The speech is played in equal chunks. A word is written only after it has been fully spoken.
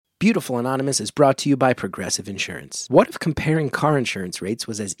Beautiful Anonymous is brought to you by Progressive Insurance. What if comparing car insurance rates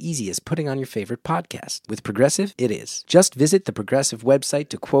was as easy as putting on your favorite podcast? With Progressive, it is. Just visit the Progressive website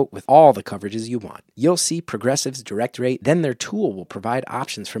to quote with all the coverages you want. You'll see Progressive's direct rate, then their tool will provide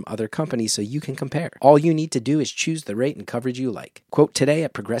options from other companies so you can compare. All you need to do is choose the rate and coverage you like. Quote today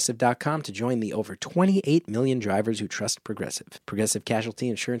at Progressive.com to join the over 28 million drivers who trust Progressive. Progressive Casualty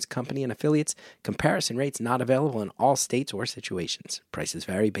Insurance Company and Affiliates. Comparison rates not available in all states or situations. Prices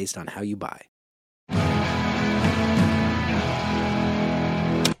vary based on how you buy.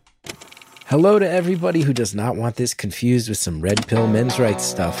 Hello to everybody who does not want this confused with some red pill men's rights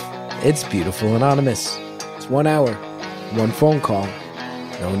stuff. It's Beautiful Anonymous. It's 1 hour, one phone call,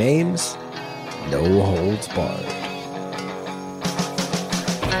 no names, no holds barred.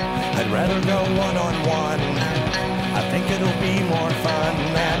 I'd rather go one-on-one. I think it'll be more fun,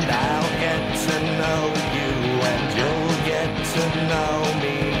 and I'll get to know you, and you'll get to know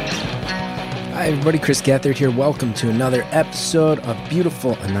me. Hi everybody, Chris Gethard here. Welcome to another episode of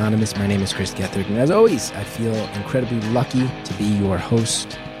Beautiful Anonymous. My name is Chris Gethard, and as always, I feel incredibly lucky to be your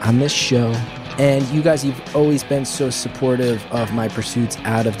host on this show. And you guys, you've always been so supportive of my pursuits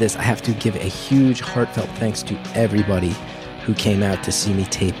out of this. I have to give a huge heartfelt thanks to everybody who came out to see me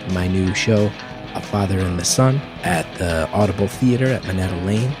tape my new show, A Father and the Son, at the Audible Theater at Minetta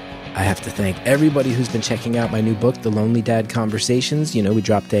Lane. I have to thank everybody who's been checking out my new book, The Lonely Dad Conversations. You know, we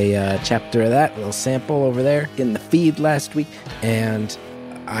dropped a chapter of that, a little sample over there in the feed last week. And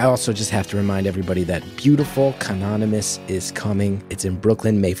I also just have to remind everybody that Beautiful Canonymous is coming. It's in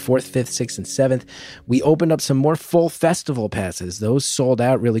Brooklyn, May 4th, 5th, 6th, and 7th. We opened up some more full festival passes. Those sold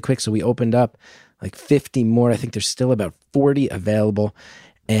out really quick, so we opened up like 50 more. I think there's still about 40 available.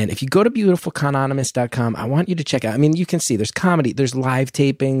 And if you go to beautifulcanonymous.com, I want you to check out, I mean, you can see there's comedy, there's live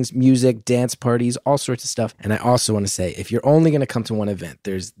tapings, music, dance parties, all sorts of stuff. And I also want to say, if you're only going to come to one event,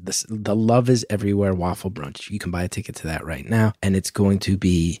 there's the Love is Everywhere Waffle Brunch. You can buy a ticket to that right now. And it's going to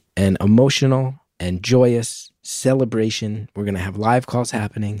be an emotional and joyous celebration. We're going to have live calls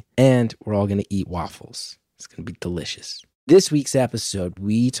happening, and we're all going to eat waffles. It's going to be delicious. This week's episode,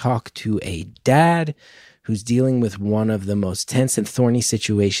 we talk to a dad who's dealing with one of the most tense and thorny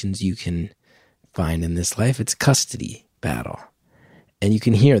situations you can find in this life. It's a custody battle. And you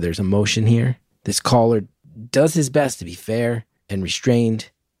can hear there's emotion here. This caller does his best to be fair and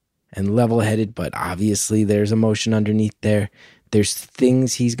restrained and level-headed, but obviously there's emotion underneath there. There's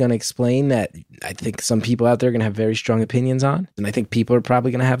things he's going to explain that I think some people out there are going to have very strong opinions on. And I think people are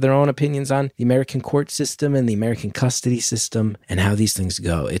probably going to have their own opinions on the American court system and the American custody system and how these things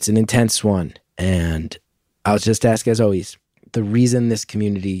go. It's an intense one. And I'll just ask, as always, the reason this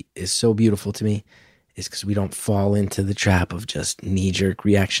community is so beautiful to me is because we don't fall into the trap of just knee-jerk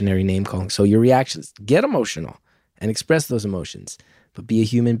reactionary name-calling. So your reactions, get emotional and express those emotions, but be a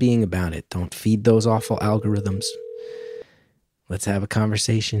human being about it. Don't feed those awful algorithms. Let's have a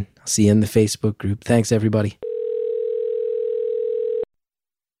conversation. I'll see you in the Facebook group. Thanks, everybody.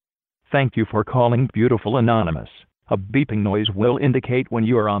 Thank you for calling Beautiful Anonymous. A beeping noise will indicate when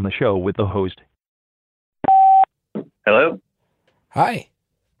you are on the show with the host. Hello? Hi.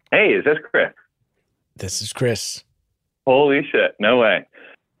 Hey, is this Chris? This is Chris. Holy shit, no way.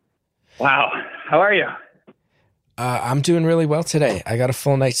 Wow, how are you? I'm doing really well today. I got a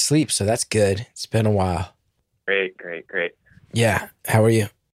full night's sleep, so that's good. It's been a while. Great. Yeah, how are you?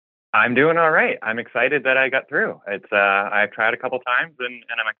 I'm doing all right. I'm excited that I got through. It's I've tried a couple times, and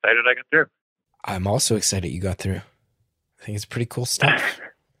I'm excited I got through. I'm also excited you got through. I think it's pretty cool stuff.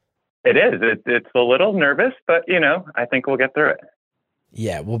 It is. It's a little nervous, but, I think we'll get through it.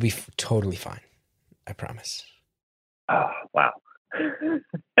 Yeah, we'll be totally fine. I promise. Oh, wow.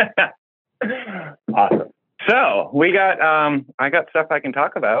 Awesome. So we got, I got stuff I can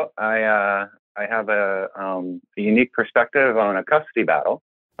talk about. I have a unique perspective on a custody battle.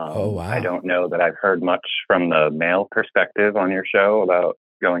 Oh, wow. I don't know that I've heard much from the male perspective on your show about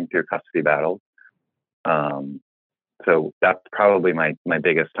going through custody battles. So that's probably my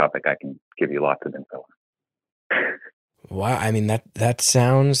biggest topic. I can give you lots of info on. Wow. I mean, that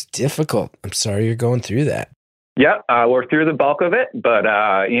sounds difficult. I'm sorry you're going through that. Yeah, we're through the bulk of it, but,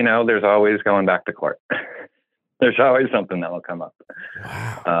 there's always going back to court. There's always something that will come up.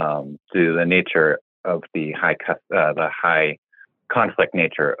 Wow. To the nature of the high conflict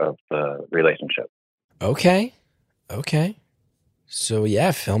nature of the relationship. Okay. So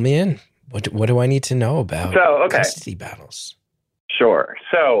yeah, fill me in. What do I need to know about custody battles? Sure.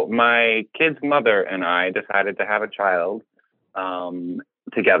 So my kid's mother and I decided to have a child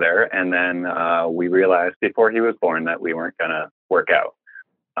together, and then we realized before he was born that we weren't going to work out.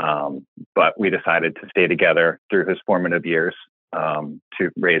 But we decided to stay together through his formative years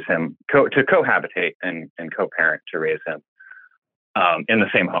to raise him, to cohabitate and co-parent to raise him in the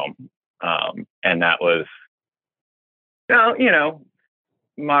same home. And that was,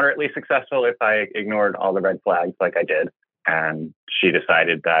 moderately successful if I ignored all the red flags like I did. And she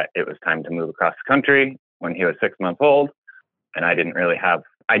decided that it was time to move across the country when he was 6 months old. And I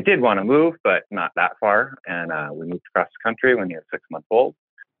did want to move, but not that far. And we moved across the country when he was 6 months old,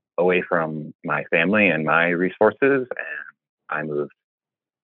 away from my family and my resources. And I moved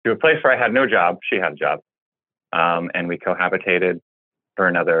to a place where I had no job. She had a job. And we cohabitated for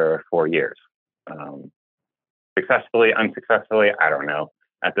another 4 years. Successfully, unsuccessfully, I don't know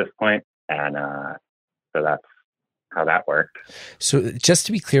at this point. And so that's how that worked. So just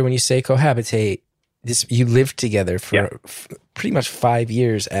to be clear, when you say cohabitate, you lived together for pretty much 5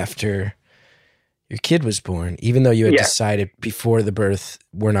 years after your kid was born, even though you had decided before the birth,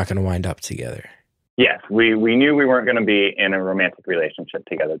 we're not going to wind up together. Yes, we knew we weren't going to be in a romantic relationship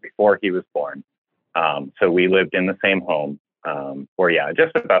together before he was born. So we lived in the same home for,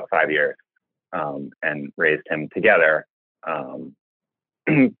 just about 5 years and raised him together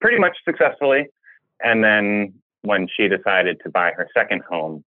pretty much successfully. And then when she decided to buy her second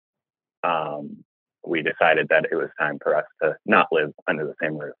home, we decided that it was time for us to not live under the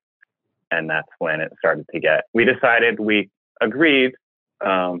same roof. And that's when it started to we agreed,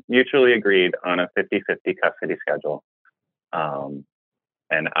 mutually agreed on a 50-50 custody schedule.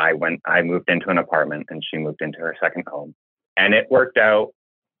 And I moved into an apartment and she moved into her second home. And it worked out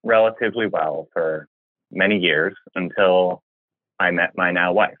relatively well for many years until I met my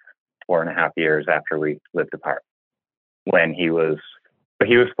now wife 4.5 years after we lived apart. He was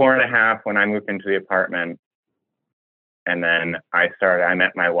 4.5 when I moved into the apartment. And then I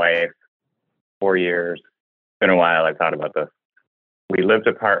met my wife 4 years. It's been a while. I thought about this. We lived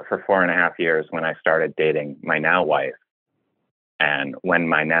apart for 4.5 years when I started dating my now wife. And when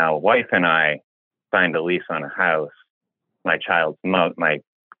my now wife and I signed a lease on a house, my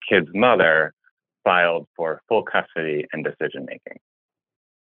kid's mother filed for full custody and decision making,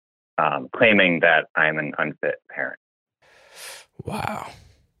 claiming that I'm an unfit parent. Wow.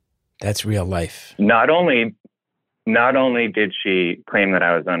 That's real life. Not only did she claim that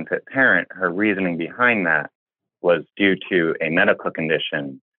I was an unfit parent, her reasoning behind that was due to a medical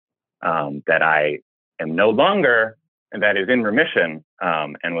condition that I am no longer, that is in remission,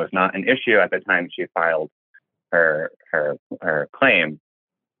 and was not an issue at the time she filed her claim.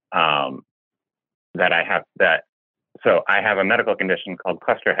 So I have a medical condition called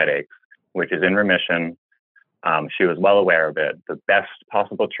cluster headaches, which is in remission. She was well aware of it. The best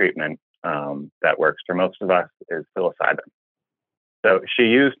possible treatment that works for most of us is psilocybin. So she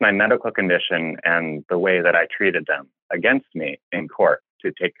used my medical condition and the way that I treated them against me in court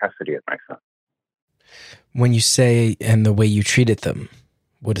to take custody of my son. When you say, and the way you treated them,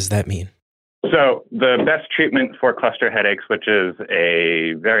 what does that mean? So the best treatment for cluster headaches, which is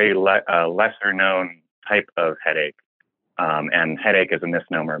a very lesser known type of headache, and headache is a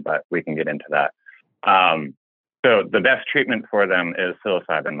misnomer, but we can get into that. So the best treatment for them is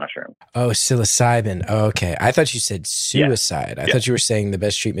psilocybin mushroom. Oh, psilocybin. Oh, okay. I thought you said suicide. I thought you were saying the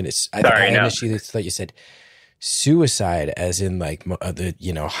best treatment is. I initially thought you said suicide, as in like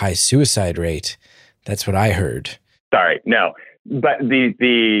the high suicide rate. That's what I heard. Sorry, no. But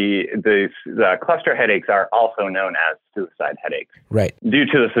the cluster headaches are also known as suicide headaches. Right. Due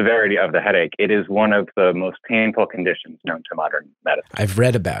to the severity of the headache, it is one of the most painful conditions known to modern medicine. I've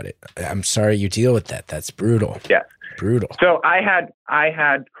read about it. I'm sorry you deal with that. That's brutal. Yes. Brutal. So I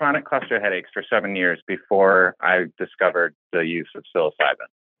had chronic cluster headaches for 7 years before I discovered the use of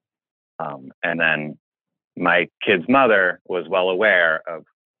psilocybin. And then my kid's mother was well aware of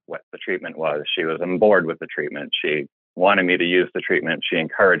what the treatment was. She was on board with the treatment. She wanted me to use the treatment. She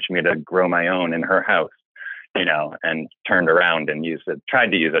encouraged me to grow my own in her house, and turned around and tried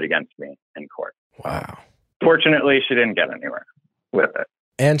to use it against me in court. Wow. Fortunately, she didn't get anywhere with it.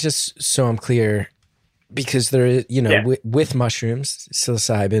 And just so I'm clear, because there is, with mushrooms,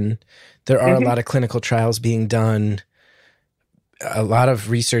 psilocybin, there are a lot of clinical trials being done, a lot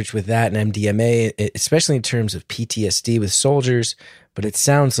of research with that and MDMA, especially in terms of PTSD with soldiers. But it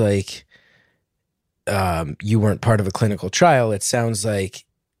sounds like you weren't part of a clinical trial. It sounds like,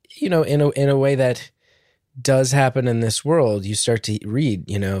 in a way that does happen in this world, you start to read,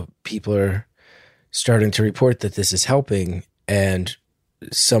 people are starting to report that this is helping. And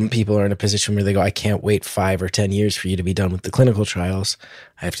some people are in a position where they go, I can't wait 5 or 10 years for you to be done with the clinical trials.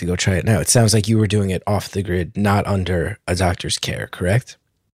 I have to go try it now. It sounds like you were doing it off the grid, not under a doctor's care, correct?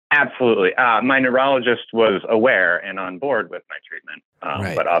 Absolutely. My neurologist was aware and on board with my treatment,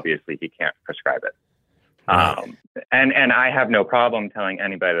 but obviously he can't prescribe it. And I have no problem telling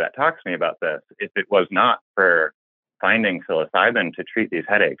anybody that talks to me about this. If it was not for finding psilocybin to treat these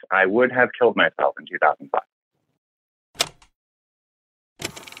headaches, I would have killed myself in 2005.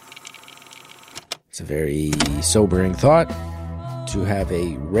 It's a very sobering thought to have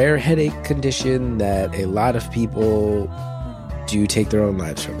a rare headache condition that a lot of people do take their own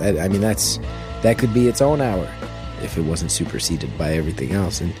lives from. I mean, that could be its own hour if it wasn't superseded by everything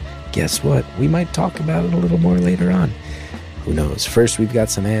else. And guess what? We might talk about it a little more later on. Who knows? First, we've got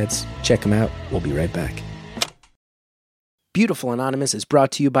some ads. Check them out. We'll be right back. Beautiful Anonymous is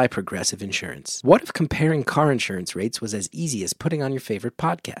brought to you by Progressive Insurance. What if comparing car insurance rates was as easy as putting on your favorite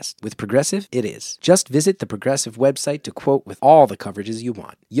podcast? With Progressive, it is. Just visit the Progressive website to quote with all the coverages you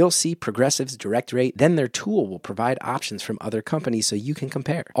want. You'll see Progressive's direct rate, then their tool will provide options from other companies so you can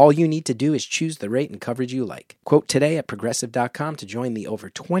compare. All you need to do is choose the rate and coverage you like. Quote today at Progressive.com to join the over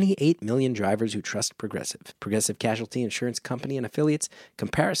 28 million drivers who trust Progressive. Progressive Casualty Insurance Company and Affiliates.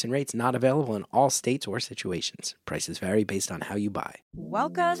 Comparison rates not available in all states or situations. Prices vary based on how you buy.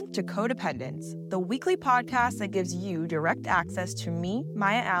 Welcome to Codependence, the weekly podcast that gives you direct access to me,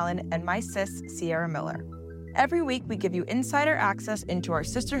 Maya Allen, and my sis, Sierra Miller. Every week, we give you insider access into our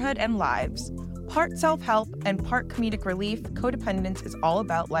sisterhood and lives. Part self-help and part comedic relief, Codependence is all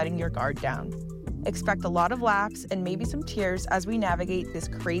about letting your guard down. Expect a lot of laughs and maybe some tears as we navigate this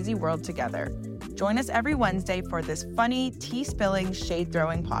crazy world together. Join us every Wednesday for this funny, tea-spilling,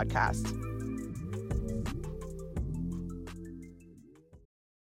 shade-throwing podcast.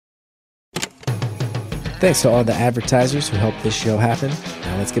 Thanks to all the advertisers who helped this show happen.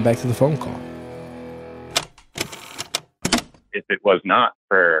 Now let's get back to the phone call. If it was not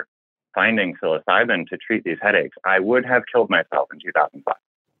for finding psilocybin to treat these headaches, I would have killed myself in 2005.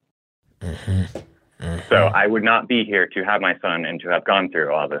 So I would not be here to have my son and to have gone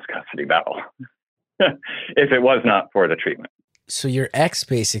through all this custody battle if it was not for the treatment. So your ex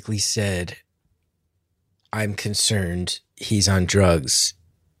basically said, I'm concerned he's on drugs.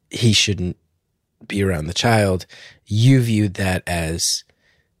 He shouldn't be around the child. You viewed that as,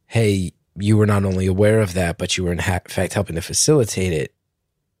 hey, you were not only aware of that, but you were in fact helping to facilitate it.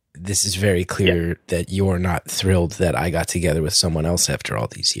 This is very clear that you're not thrilled that I got together with someone else after all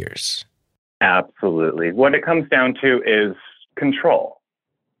these years. Absolutely. What it comes down to is control.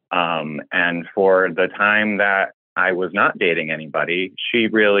 And for the time that I was not dating anybody, she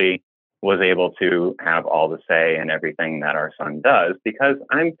really was able to have all the say in everything that our son does because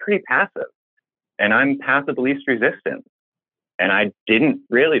I'm pretty passive. And I'm path of least resistance. And I didn't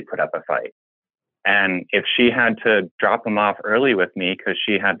really put up a fight. And if she had to drop him off early with me because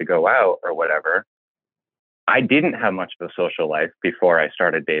she had to go out or whatever, I didn't have much of a social life before I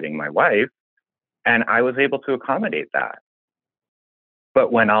started dating my wife. And I was able to accommodate that.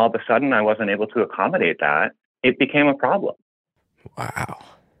 But when all of a sudden I wasn't able to accommodate that, it became a problem. Wow.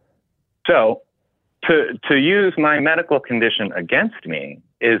 So to use my medical condition against me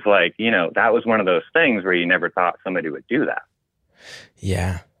is like, that was one of those things where you never thought somebody would do that.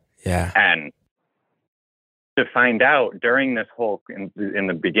 Yeah. And to find out during this whole, in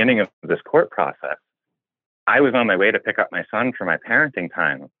the beginning of this court process, I was on my way to pick up my son for my parenting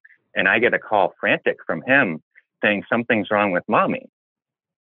time. And I get a call frantic from him saying something's wrong with mommy.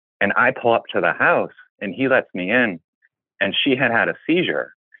 And I pull up to the house and he lets me in and she had a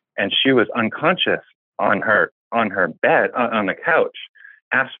seizure and she was unconscious on her bed, on the couch,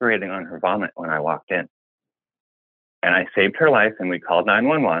 aspirating on her vomit when I walked in. And I saved her life and we called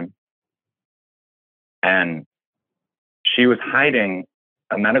 911. And she was hiding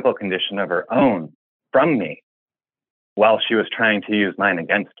a medical condition of her own from me while she was trying to use mine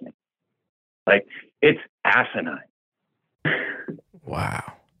against me. Like, it's asinine.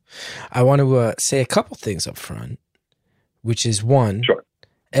 Wow. I want to say a couple things up front, which is one, sure.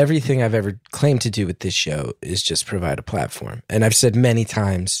 Everything I've ever claimed to do with this show is just provide a platform. And I've said many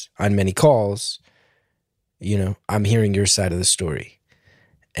times on many calls, I'm hearing your side of the story.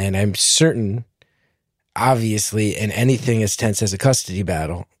 And I'm certain, obviously, in anything as tense as a custody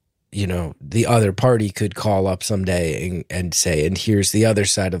battle, the other party could call up someday and say, and here's the other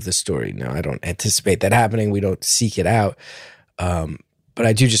side of the story. Now, I don't anticipate that happening. We don't seek it out. But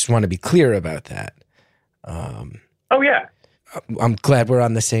I do just want to be clear about that. Oh, yeah. I'm glad we're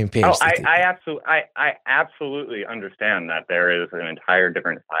on the same page. Oh, I absolutely understand that there is an entire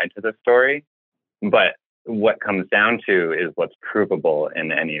different side to this story, but what comes down to is what's provable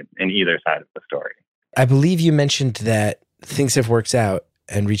in either side of the story. I believe you mentioned that things have worked out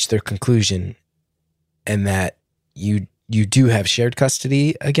and reached their conclusion, and that you do have shared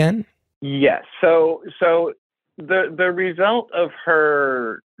custody again. Yes. So the result of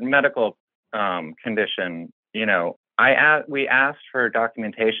her medical condition, we asked for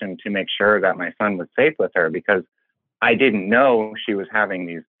documentation to make sure that my son was safe with her, because I didn't know she was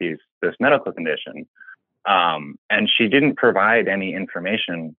having this medical condition. And she didn't provide any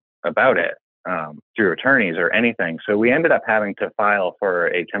information about it through attorneys or anything. So we ended up having to file for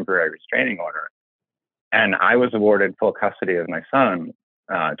a temporary restraining order. And I was awarded full custody of my son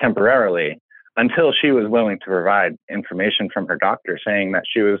temporarily, until she was willing to provide information from her doctor saying that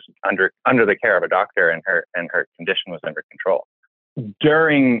she was under the care of a doctor and her condition was under control.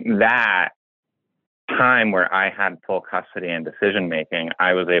 During that time where I had full custody and decision making,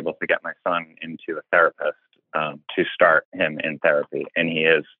 I was able to get my son into a therapist to start him in therapy, and he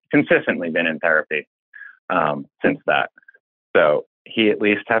has consistently been in therapy since that. So he at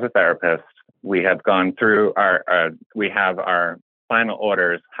least has a therapist. We have gone through we have our final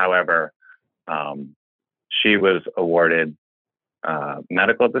orders. However, she was awarded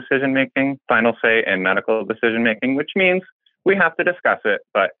medical decision making, final say in medical decision making, which means we have to discuss it.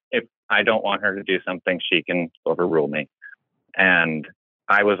 But if I don't want her to do something, she can overrule me. And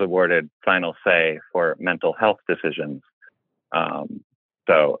I was awarded final say for mental health decisions.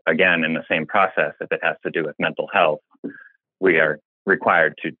 So again, in the same process, if it has to do with mental health, we are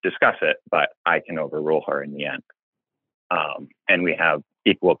required to discuss it, but I can overrule her in the end. And we have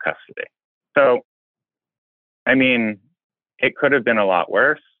equal custody. So, I mean, it could have been a lot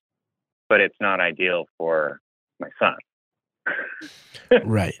worse, but it's not ideal for my son.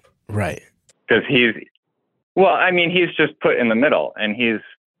 Right. Because he's just put in the middle, and he's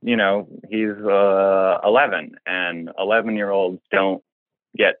 11, and 11-year-olds don't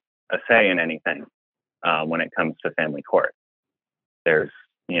get a say in anything when it comes to family court. There's,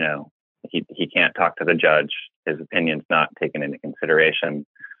 he can't talk to the judge. His opinion's not taken into consideration.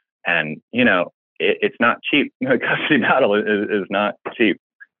 And, it's not cheap. The custody battle is not cheap.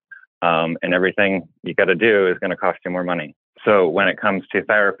 And everything you got to do is going to cost you more money. So when it comes to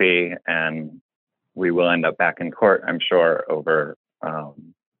therapy, and we will end up back in court, I'm sure, over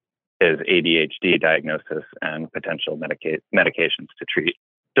his ADHD diagnosis and potential medications to treat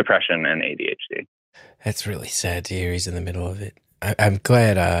depression and ADHD. That's really sad to hear he's in the middle of it. I'm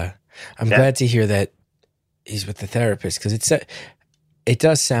glad. I'm glad to hear that he's with the therapist, because it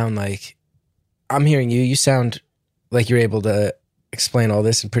does sound like, I'm hearing you. You sound like you're able to explain all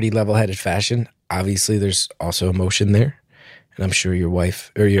this in pretty level-headed fashion. Obviously, there's also emotion there, and I'm sure your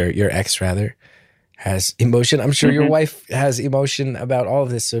wife, or your ex rather, has emotion. I'm sure your wife has emotion about all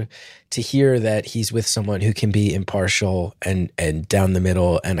of this. So to hear that he's with someone who can be impartial and down the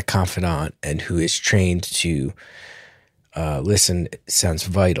middle and a confidant and who is trained to listen sounds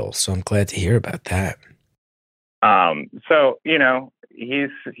vital. So I'm glad to hear about that. So,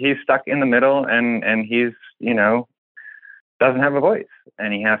 he's stuck in the middle, and he's, doesn't have a voice,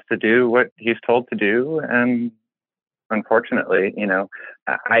 and he has to do what he's told to do. And unfortunately,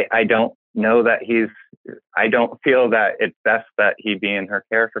 I don't know that I don't feel that it's best that he be in her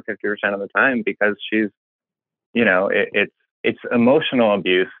care for 50% of the time, because she's, it's emotional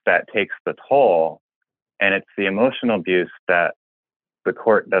abuse that takes the toll. And it's the emotional abuse that the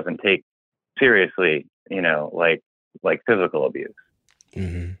court doesn't take seriously, like physical abuse.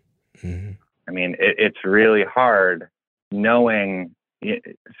 Mm-hmm. Mm-hmm. I mean, it's really hard knowing.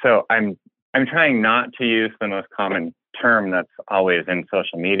 So I'm trying not to use the most common term that's always in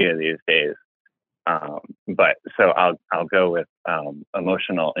social media these days. But so I'll go with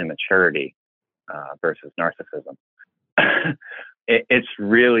emotional immaturity versus narcissism. It's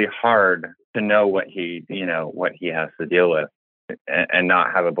really hard to know what he has to deal with, and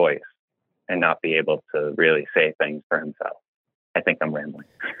not have a voice, and not be able to really say things for himself. I think I'm rambling.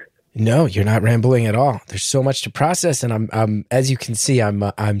 No, you're not rambling at all. There's so much to process, and I'm as you can see, I'm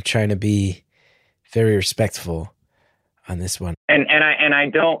trying to be very respectful on this one. And I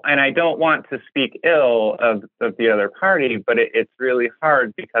don't want to speak ill of the other party, but it's really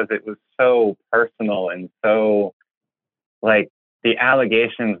hard because it was so personal, and so, like, the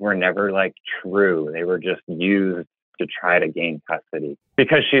allegations were never like true. They were just used to try to gain custody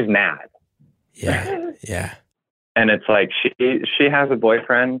because she's mad. Yeah. Yeah. And it's like, she has a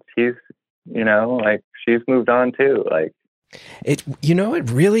boyfriend. He's, she's moved on too. Like, it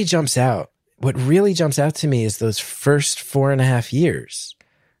really jumps out. What really jumps out to me is those first 4.5 years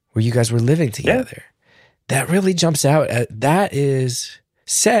where you guys were living together. Yeah. That really jumps out. That is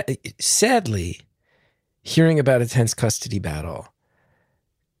sadly, hearing about a tense custody battle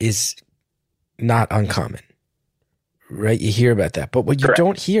is not uncommon, right? You hear about that. But what you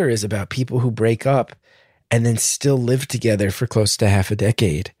don't hear is about people who break up and then still live together for close to half a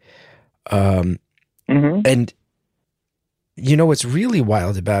decade. And You know what's really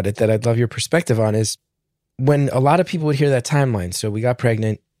wild about it that I'd love your perspective on is when a lot of people would hear that timeline. So we got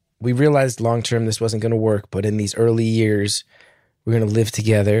pregnant. We realized long term this wasn't going to work, but in these early years, we're going to live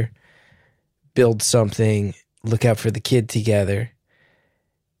together, build something, look out for the kid together.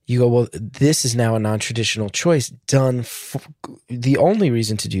 You go, well, this is now a non-traditional choice done. The only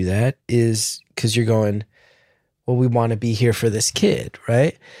reason to do that is because you're going, well, we want to be here for this kid,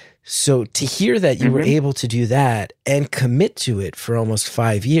 right? So to hear that you were able to do that and commit to it for almost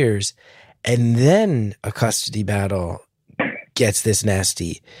 5 years, and then a custody battle gets this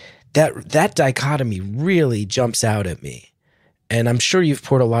nasty, that dichotomy really jumps out at me. And I'm sure you've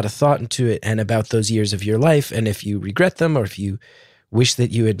poured a lot of thought into it and about those years of your life, and if you regret them or if you wish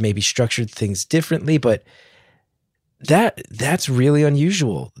that you had maybe structured things differently, but that's really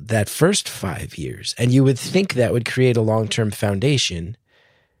unusual, that first 5 years. And you would think that would create a long-term foundation,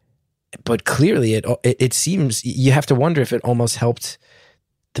 but clearly it seems you have to wonder if it almost helped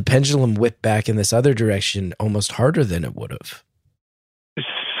the pendulum whip back in this other direction almost harder than it would have.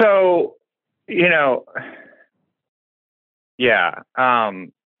 So, yeah.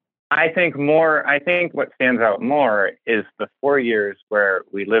 I think what stands out more is the 4 years where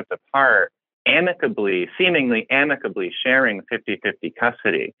we lived apart, seemingly amicably sharing 50-50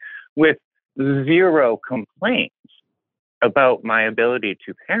 custody with zero complaints about my ability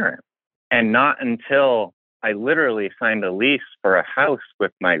to parent. And not until I literally signed a lease for a house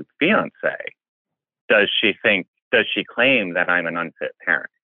with my fiance does she claim that I'm an unfit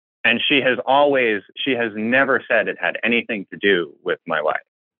parent. And she has never said it had anything to do with my wife.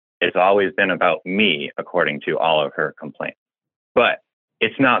 It's always been about me, according to all of her complaints. But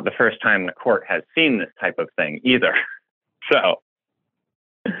it's not the first time the court has seen this type of thing either. So.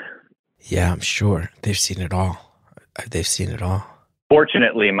 Yeah, I'm sure. They've seen it all.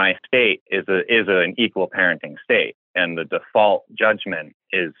 Fortunately, my state is an equal parenting state, and the default judgment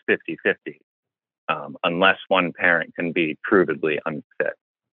is 50-50, unless one parent can be provedly unfit.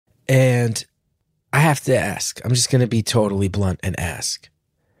 And I have to ask, I'm just going to be totally blunt and ask.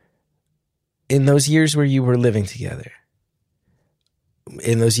 In those years where you were living together,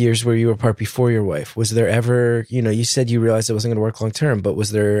 in those years where you were apart before your wife, was there ever, you said you realized it wasn't going to work long term, but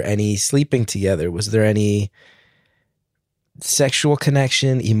was there any sleeping together? Was there any sexual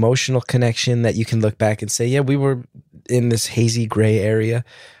connection, emotional connection that you can look back and say, yeah, we were in this hazy gray area?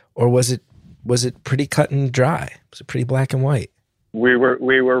 Or was it pretty cut and dry? Was it pretty black and white? We were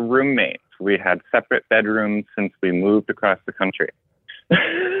roommates. We had separate bedrooms since we moved across the country.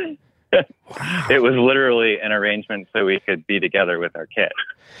 Wow. It was literally an arrangement so we could be together with our kid.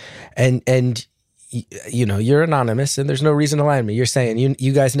 And you're anonymous, and there's no reason to lie to me. You're saying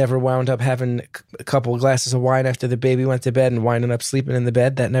you guys never wound up having a couple of glasses of wine after the baby went to bed and winding up sleeping in the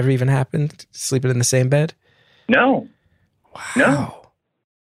bed? That never even happened? Sleeping in the same bed? No. Wow.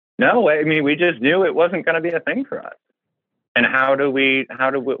 No. I mean, we just knew it wasn't going to be a thing for us. And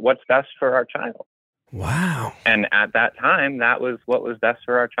what's best for our child? Wow. And at that time, that was what was best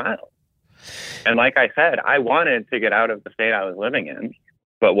for our child. And like I said, I wanted to get out of the state I was living in,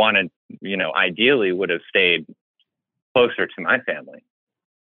 but ideally would have stayed closer to my family.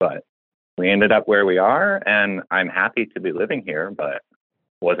 But we ended up where we are, and I'm happy to be living here. But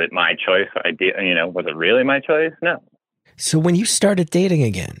was it my choice? Was it really my choice? No. So when you started dating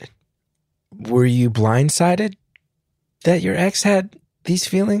again, were you blindsided that your ex had these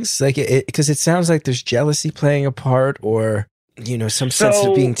feelings? Like, because it sounds like there's jealousy playing a part, or some sense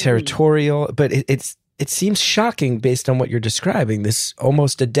of being territorial. But it seems shocking based on what you're describing. This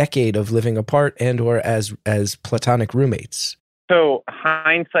almost a decade of living apart and or as platonic roommates. So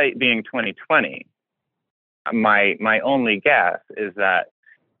hindsight being 2020, my only guess is that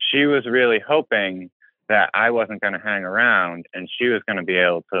she was really hoping that I wasn't going to hang around, and she was going to be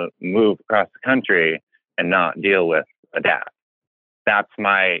able to move across the country and not deal with a dad. That's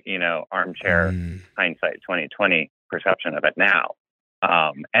my, armchair hindsight 2020 perception of it now.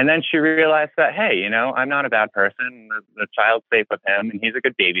 And then she realized that, hey, I'm not a bad person. The child's safe with him, and he's a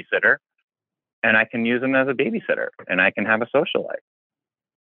good babysitter. And I can use him as a babysitter, and I can have a social life.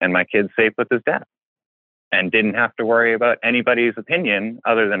 And my kid's safe with his dad. And didn't have to worry about anybody's opinion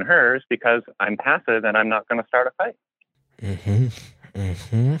other than hers, because I'm passive and I'm not going to start a fight. Mm-hmm.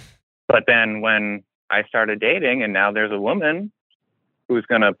 Mm-hmm. But then when I started dating, and now there's a woman who's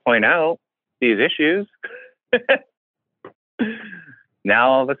going to point out these issues,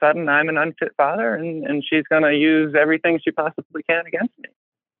 now all of a sudden I'm an unfit father, and she's going to use everything she possibly can against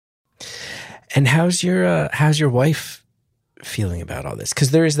me. And how's your wife feeling about all this?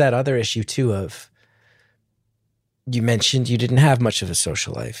 Because there is that other issue too of, you mentioned you didn't have much of a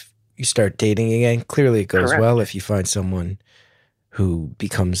social life. you start dating again. Clearly it goes Correct. well if you find someone who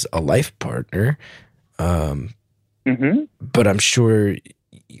becomes a life partner. But I'm sure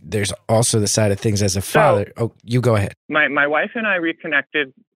there's also the side of things as a father. You go ahead. My wife and I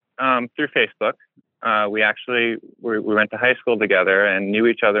reconnected through Facebook. We went to high school together and knew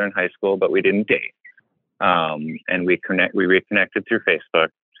each other in high school, but we didn't date. And we reconnected through Facebook,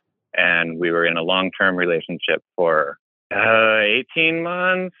 and we were in a long-term relationship for 18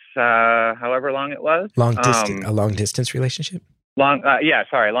 months, however long it was. A long distance relationship? Long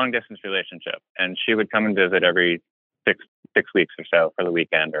distance relationship. And she would come and visit every six weeks or so for the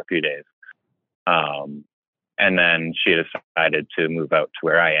weekend or a few days. And then she decided to move out to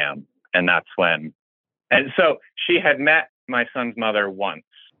where I am. And that's when, and so she had met my son's mother once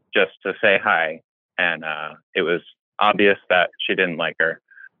just to say hi. And it was obvious that she didn't like her.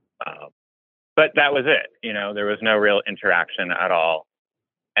 But that was it. There was no real interaction at all.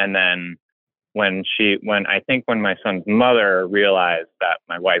 And then when my son's mother realized that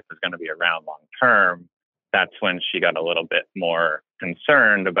my wife was going to be around long term, that's when she got a little bit more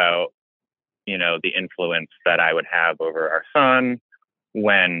concerned about, the influence that I would have over our son.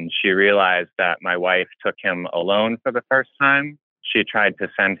 When she realized that my wife took him alone for the first time, she tried to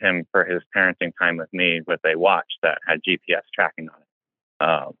send him for his parenting time with me with a watch that had GPS tracking on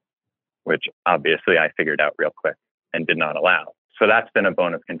it, which obviously I figured out real quick and did not allow. So that's been a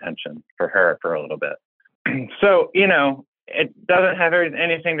bone of contention for her for a little bit. So, it doesn't have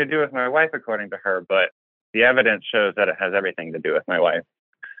anything to do with my wife, according to her, but the evidence shows that it has everything to do with my wife.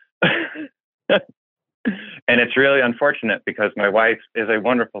 And it's really unfortunate because my wife is a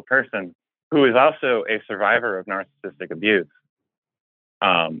wonderful person who is also a survivor of narcissistic abuse.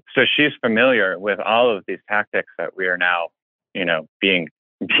 So she's familiar with all of these tactics that we are now, being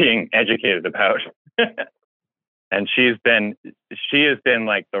educated about. And she has been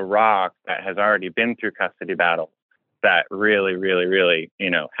like the rock that has already been through custody battles that really, really, really,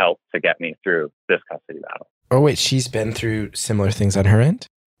 helped to get me through this custody battle. Oh, wait, she's been through similar things on her end?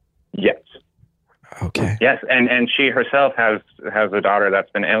 Yes. Okay. Yes, and she herself has a daughter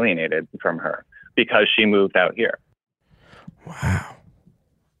that's been alienated from her because she moved out here. Wow.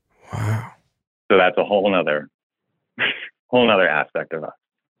 So that's a whole nother aspect of us.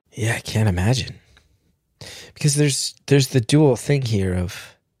 Yeah, I can't imagine. Because there's the dual thing here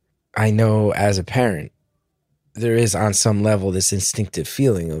of, I know as a parent, there is on some level this instinctive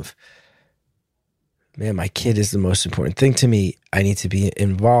feeling of, man, my kid is the most important thing to me. I need to be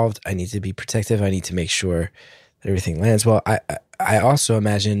involved. I need to be protective. I need to make sure that everything lands well. I also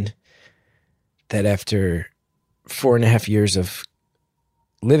imagine that after 4.5 years of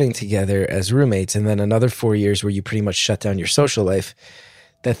living together as roommates and then another 4 years where you pretty much shut down your social life,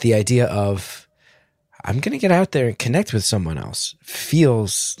 that the idea of, I'm going to get out there and connect with someone else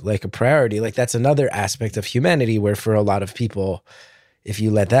feels like a priority. Like that's another aspect of humanity where for a lot of people, if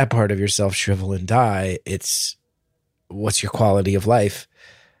you let that part of yourself shrivel and die, it's what's your quality of life?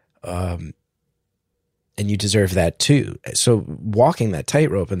 And you deserve that too. So walking that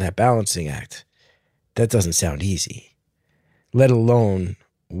tightrope and that balancing act, that doesn't sound easy, let alone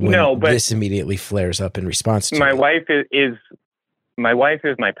when this immediately flares up in response to my it. My wife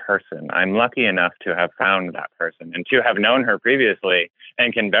is my person. I'm lucky enough to have found that person and to have known her previously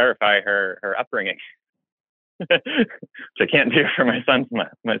and can verify her upbringing. Which I can't do for my son's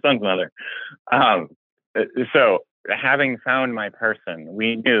mother. So having found my person,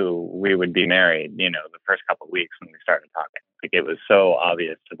 we knew we would be married, the first couple of weeks when we started talking. Like it was so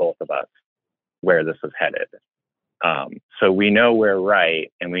obvious to both of us where this was headed. So we know we're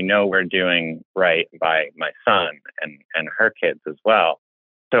right, and we know we're doing right by my son and her kids as well.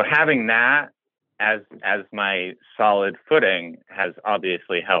 So having that as my solid footing has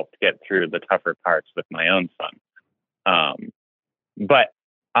obviously helped get through the tougher parts with my own son. But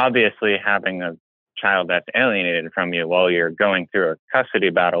obviously having a child that's alienated from you while you're going through a custody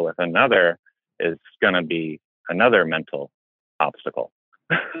battle with another is going to be another mental obstacle.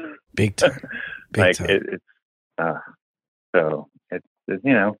 Big time. Big time. So it's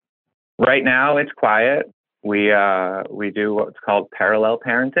right now it's quiet. We do what's called parallel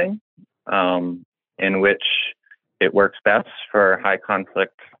parenting, in which it works best for high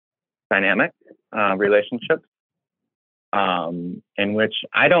conflict dynamic relationships, in which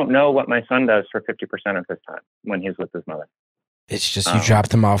I don't know what my son does for 50% of his time when he's with his mother. It's just you drop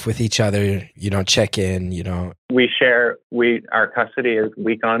them off with each other. You don't check in. You don't. Our custody is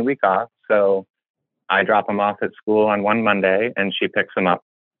week on, week off. So I drop him off at school on one Monday and she picks him up.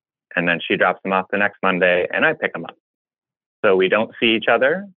 And then she drops him off the next Monday and I pick him up. So we don't see each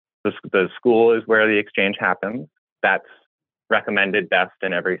other. The school is where the exchange happens. That's recommended best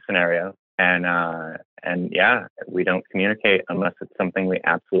in every scenario. And yeah, we don't communicate unless it's something we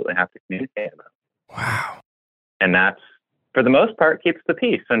absolutely have to communicate about. Wow. And that's, for the most part, keeps the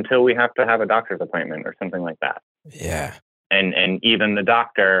peace until we have to have a doctor's appointment or something like that. Yeah. And even the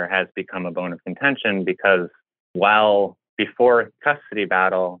doctor has become a bone of contention because while before custody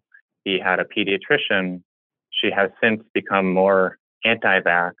battle, he had a pediatrician, she has since become more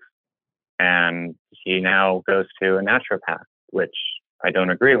anti-vax, and he now goes to a naturopath, which I don't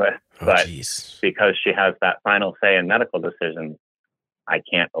agree with. Oh, but geez. because she has that final say in medical decisions, I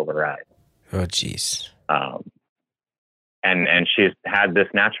can't override. Oh, geez. And she's had this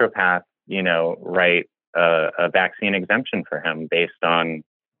naturopath, write a vaccine exemption for him based on,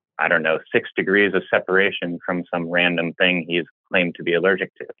 I don't know, 6 degrees of separation from some random thing he's claimed to be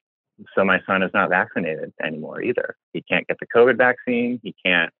allergic to. So my son is not vaccinated anymore either. He can't get the COVID vaccine. He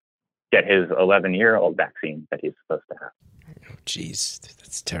can't get his 11-year-old vaccine that he's supposed to have. Oh, geez.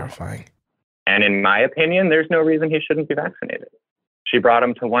 That's terrifying. And in my opinion, there's no reason he shouldn't be vaccinated. She brought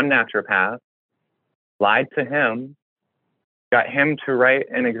him to one naturopath, lied to him, got him to write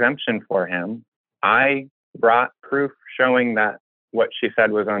an exemption for him. I brought proof showing that what she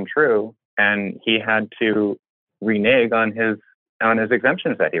said was untrue, and he had to renege on his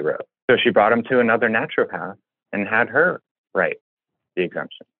exemptions that he wrote. So she brought him to another naturopath and had her write the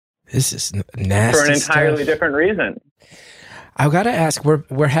exemption. This is nasty for an entirely stuff. different reason. I've got to ask,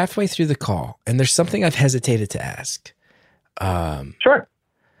 we're halfway through the call, and there's something I've hesitated to ask. Sure.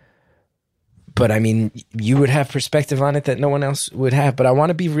 But I mean, you would have perspective on it that no one else would have. But I want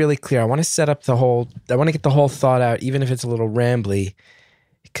to be really clear. I want to set up I want to get the whole thought out, even if it's a little rambly,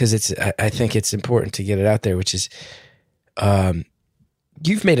 because I think it's important to get it out there, which is,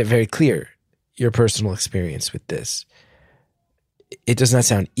 you've made it very clear, your personal experience with this. It does not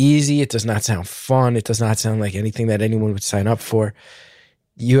sound easy. It does not sound fun. It does not sound like anything that anyone would sign up for.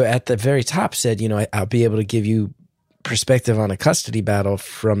 You at the very top said, I'll be able to give you perspective on a custody battle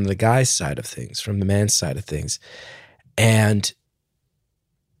from the guy's side of things, from the man's side of things. And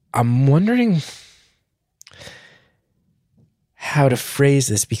I'm wondering how to phrase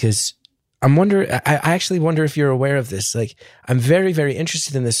this, because I actually wonder if you're aware of this. Like, I'm very, very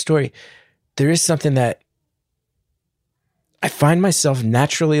interested in this story. There is something that I find myself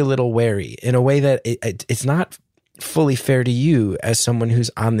naturally a little wary in a way that it's not fully fair to you as someone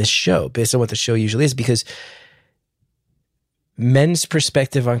who's on this show, based on what the show usually is, because men's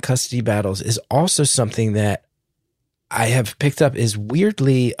perspective on custody battles is also something that I have picked up is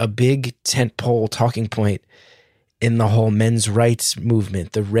weirdly a big tentpole talking point in the whole men's rights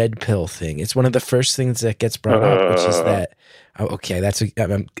movement, the red pill thing. It's one of the first things that gets brought up, which is that,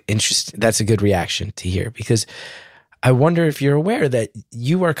 I'm interested. That's a good reaction to hear, because I wonder if you're aware that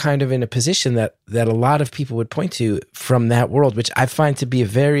you are kind of in a position that a lot of people would point to from that world, which I find to be a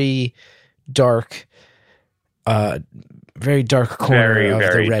very dark corner of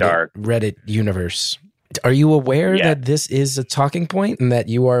the Reddit universe. Are you aware that this is a talking point and that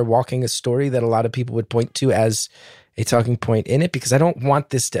you are walking a story that a lot of people would point to as a talking point in it? Because I don't want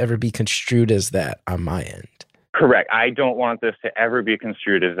this to ever be construed as that on my end. Correct. I don't want this to ever be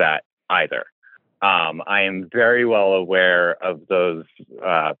construed as that either. I am very well aware of those,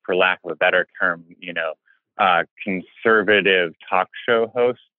 for lack of a better term, conservative talk show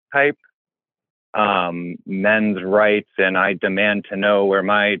host type, men's rights, and I demand to know where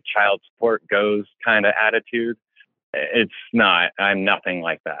my child support goes kind of attitude. It's not. I'm nothing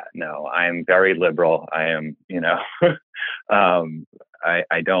like that. No, I'm very liberal. I am,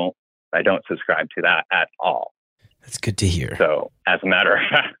 I don't subscribe to that at all. That's good to hear. So, as a matter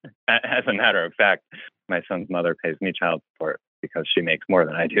of fact, my son's mother pays me child support because she makes more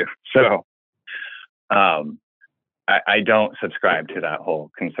than I do. So, I don't subscribe to that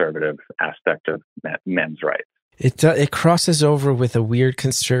whole conservative aspect of men's rights. It crosses over with a weird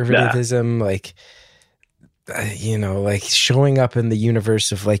conservatism, like showing up in the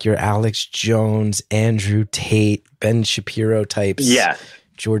universe of like your Alex Jones, Andrew Tate, Ben Shapiro types. Yes.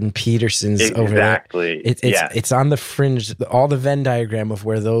 Jordan Peterson's over there. It's on the fringe, all the Venn diagram of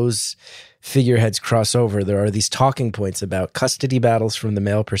where those figureheads cross over. There are these talking points about custody battles from the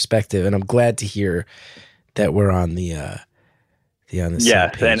male perspective, and I'm glad to hear that we're on the same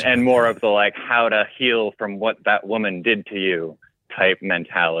page. and more of the like how to heal from what that woman did to you type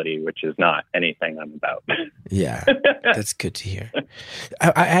mentality, which is not anything I'm about. Yeah, that's good to hear.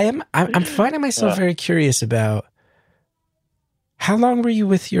 I'm finding myself very curious about how long were you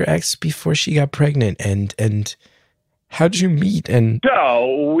with your ex before she got pregnant, and how'd you meet? And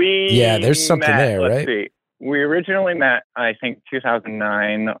so there's something met, there, right? See. We originally met, I think,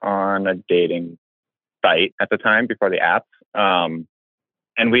 2009 on a dating site at the time before the apps.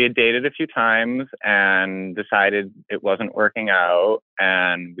 And we had dated a few times and decided it wasn't working out,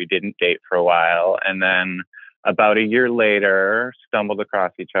 and we didn't date for a while. And then about a year later, stumbled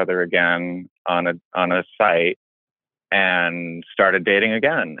across each other again on a site and started dating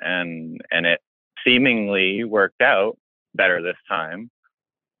again. And it seemingly worked out better this time.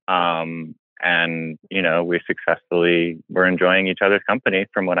 And, you know, we successfully were enjoying each other's company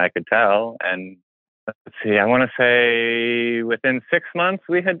from what I could tell. And let's see, I want to say within 6 months,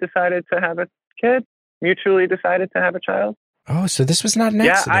 we had decided to have a kid, mutually decided to have a child. Oh, so this was not an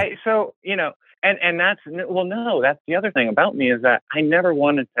accident. So, you know, and that's, well, no, that's the other thing about me is that I never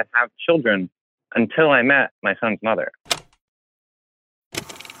wanted to have children until I met my son's mother.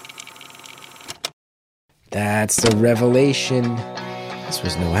 That's the revelation. This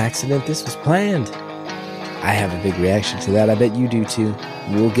was no accident. This was planned. I have a big reaction to that. I bet you do too.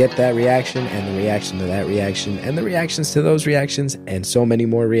 We'll get that reaction and the reaction to that reaction and the reactions to those reactions and so many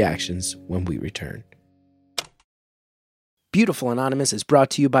more reactions when we return. Beautiful Anonymous is brought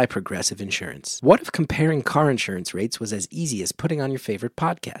to you by Progressive Insurance. What if comparing car insurance rates was as easy as putting on your favorite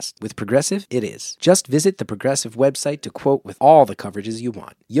podcast? With Progressive, it is. Just visit the Progressive website to quote with all the coverages you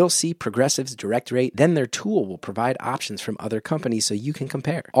want. You'll see Progressive's direct rate, then their tool will provide options from other companies so you can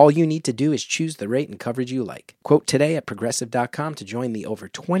compare. All you need to do is choose the rate and coverage you like. Quote today at Progressive.com to join the over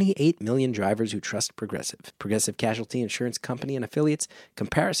 28 million drivers who trust Progressive. Progressive Casualty Insurance Company and Affiliates.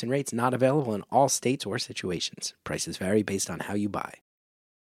 Comparison rates not available in all states or situations. Prices vary based on how you buy.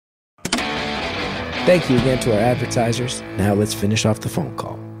 Thank you again to our advertisers. Now let's finish off the phone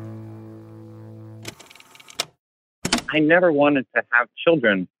call. I never wanted to have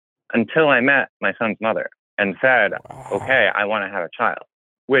children until I met my son's mother and said, okay, I want to have a child,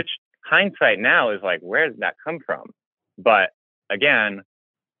 which hindsight now is like, where did that come from? But again,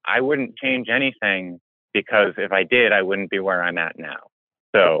 I wouldn't change anything because if I did, I wouldn't be where I'm at now.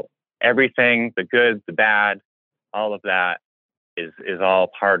 So everything, the good, the bad, all of that is all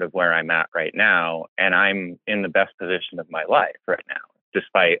part of where I'm at right now. And I'm in the best position of my life right now,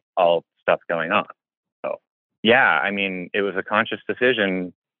 despite all stuff going on. So yeah, I mean, it was a conscious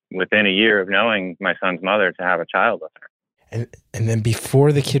decision within a year of knowing my son's mother to have a child with her. And then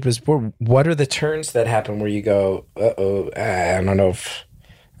before the kid was born, what are the turns that happen where you go, I don't know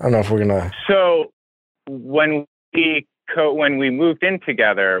if we're gonna. So when we moved in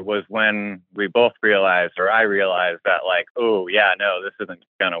together was when we both realized, or I realized that like, oh yeah, no, this isn't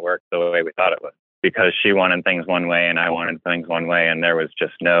going to work the way we thought it would, because she wanted things one way and I wanted things one way. And there was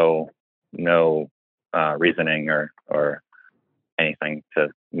just no reasoning or anything to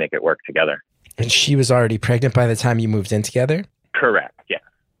make it work together. And she was already pregnant by the time you moved in together? Correct. Yeah.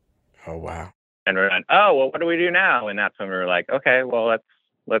 Oh, wow. And we're like, oh, well, what do we do now? And that's when we were like, okay, well,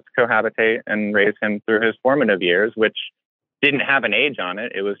 let's cohabitate and raise him through his formative years, which didn't have an age on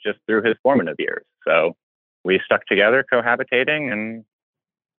it. It was just through his formative years. So we stuck together cohabitating and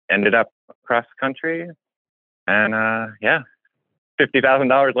ended up across the country. And yeah,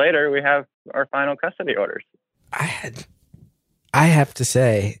 $50,000 later, we have our final custody orders. I have to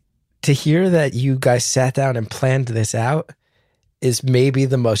say, to hear that you guys sat down and planned this out is maybe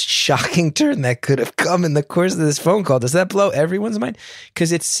the most shocking turn that could have come in the course of this phone call. Does that blow everyone's mind?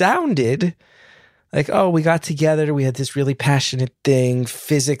 Because it sounded like, oh, we got together, we had this really passionate thing.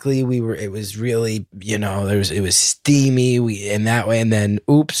 Physically, it was really, it was steamy, in that way. And then,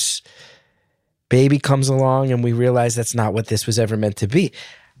 oops, baby comes along and we realize that's not what this was ever meant to be.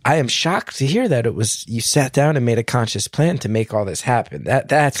 I am shocked to hear that you sat down and made a conscious plan to make all this happen.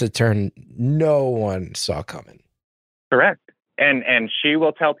 That's a turn no one saw coming. Correct. And she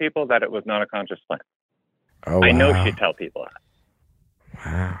will tell people that it was not a conscious plan. Oh, wow. I know she'd tell people that.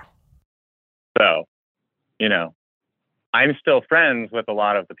 Wow. So, I'm still friends with a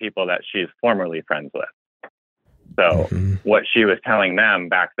lot of the people that she's formerly friends with. So what she was telling them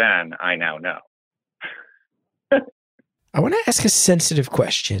back then, I now know. I want to ask a sensitive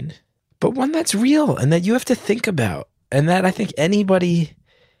question, but one that's real and that you have to think about, and that I think anybody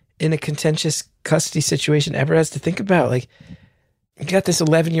in a contentious custody situation ever has to think about. Like, you got this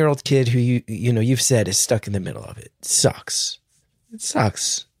 11-year-old kid who you've said is stuck in the middle of it. It sucks. It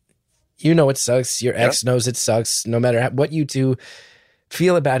sucks. It sucks. Your ex knows it sucks. No matter what you two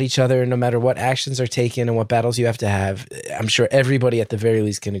feel about each other, no matter what actions are taken and what battles you have to have, I'm sure everybody at the very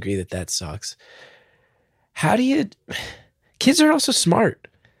least can agree that sucks. Kids are also smart,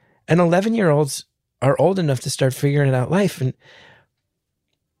 and 11-year-olds are old enough to start figuring out life. And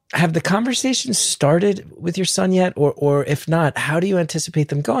have the conversations started with your son yet? Or if not, how do you anticipate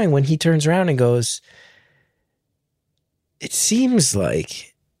them going when he turns around and goes, it seems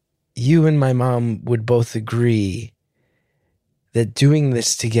like you and my mom would both agree that doing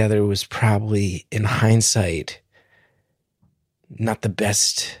this together was probably, in hindsight, not the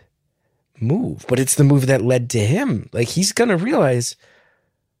best move, but it's the move that led to him. Like, he's going to realize,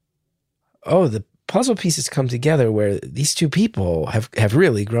 oh, the puzzle pieces come together where these two people have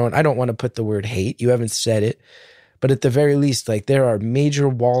really grown. I don't want to put the word hate. You haven't said it. But at the very least, like, there are major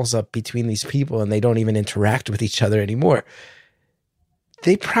walls up between these people and they don't even interact with each other anymore.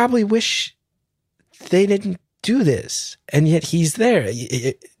 They probably wish they didn't do this. And yet he's there. Have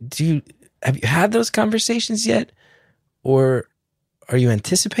you had those conversations yet? Or are you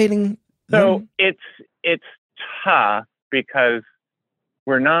anticipating them? So it's tough because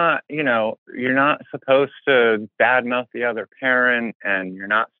we're not, you're not supposed to badmouth the other parent, and you're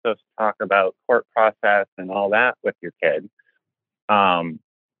not supposed to talk about court process and all that with your kid.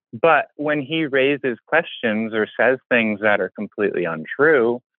 But when he raises questions or says things that are completely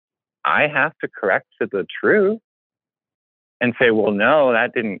untrue, I have to correct to the truth and say, well, no,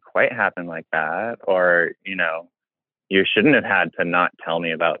 that didn't quite happen like that. Or, you shouldn't have had to not tell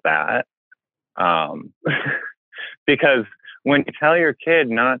me about that. Because when you tell your kid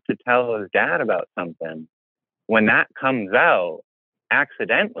not to tell his dad about something, when that comes out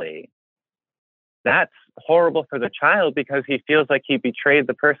accidentally, that's horrible for the child because he feels like he betrayed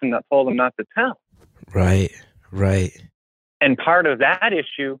the person that told him not to tell. Right. And part of that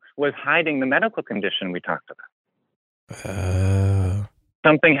issue was hiding the medical condition we talked about.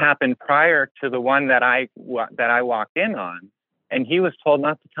 Something happened prior to the one that I walked in on, and he was told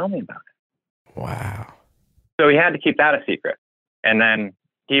not to tell me about it. Wow. So he had to keep that a secret. And then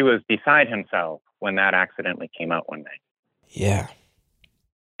he was beside himself when that accidentally came out one day. Yeah.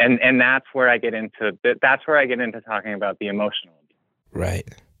 And that's where I get into talking about the emotional. Right.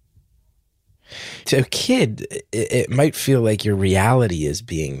 To a kid, it might feel like your reality is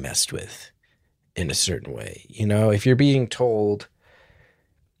being messed with in a certain way. If you're being told,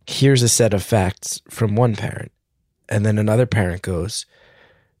 here's a set of facts from one parent, and then another parent goes,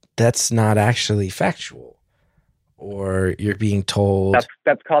 that's not actually factual. Or you're being told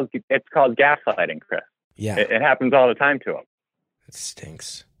it's called gaslighting, Chris. Yeah. It happens all the time to them. It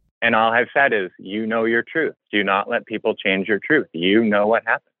stinks. And all I've said is, your truth. Do not let people change your truth. You know what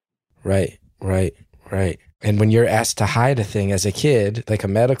happened. Right. And when you're asked to hide a thing as a kid, like a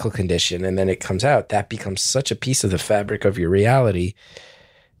medical condition, and then it comes out, that becomes such a piece of the fabric of your reality.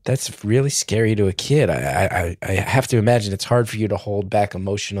 That's really scary to a kid. I have to imagine it's hard for you to hold back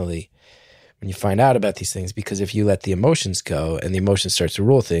emotionally when you find out about these things, because if you let the emotions go and the emotions start to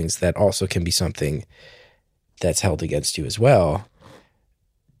rule things, that also can be something that's held against you as well.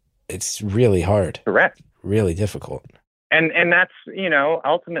 It's really hard. Correct. Really difficult. And that's,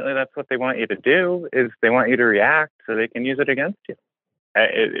 ultimately that's what they want you to do, is they want you to react so they can use it against you.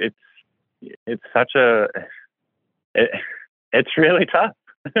 It's such it's really tough.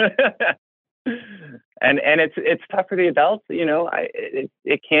 and it's tough for the adults.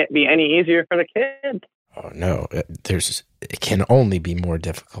 It can't be any easier for the kid. Oh no, it can only be more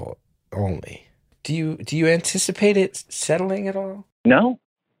difficult. Only. Do you anticipate it settling at all? No,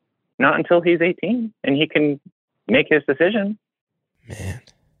 not until he's 18 and he can make his decision. Man.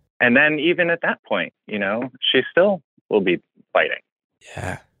 And then even at that point, she still will be fighting.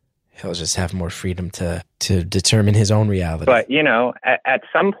 Yeah. He'll just have more freedom to determine his own reality. But, at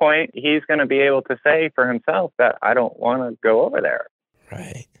some point, he's going to be able to say for himself that I don't want to go over there.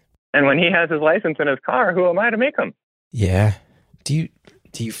 Right. And when he has his license in his car, who am I to make him? Yeah. Do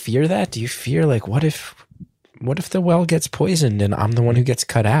you fear that? Do you fear, like, what if the well gets poisoned and I'm the one who gets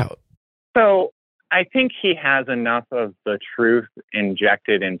cut out? So I think he has enough of the truth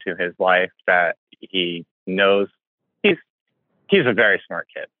injected into his life that he knows he's a very smart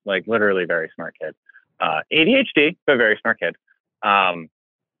kid, like literally very smart kid. ADHD, but very smart kid. And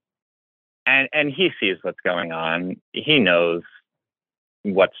he sees what's going on. He knows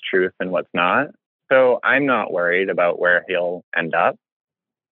what's truth and what's not. So I'm not worried about where he'll end up.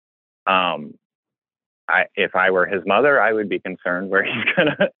 If I were his mother, I would be concerned where he's going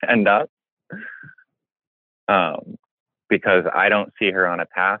to end up. Because I don't see her on a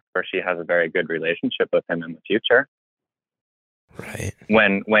path where she has a very good relationship with him in the future. Right.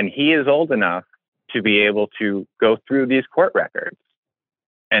 When he is old enough to be able to go through these court records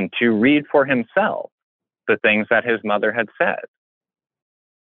and to read for himself the things that his mother had said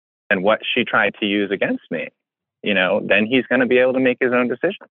and what she tried to use against me, then he's going to be able to make his own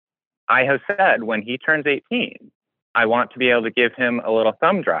decision. I have said when he turns 18, I want to be able to give him a little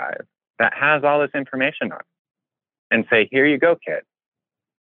thumb drive that has all this information on it and say, here you go, kid.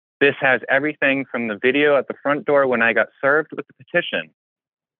 This has everything from the video at the front door when I got served with the petition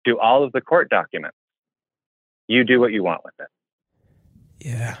do all of the court documents. You do what you want with it.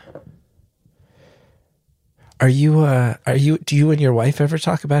 Yeah. Do you and your wife ever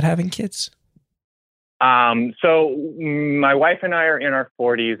talk about having kids? So my wife and I are in our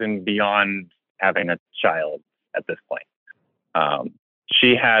 40s and beyond having a child at this point.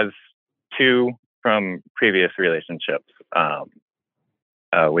 She has 2 from previous relationships.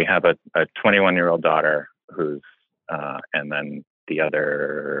 We have a 21-year-old daughter who's, and then the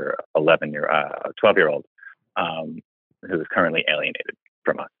other 12-year-old, who is currently alienated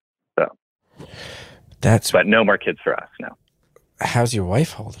from us. So but no more kids for us now. How's your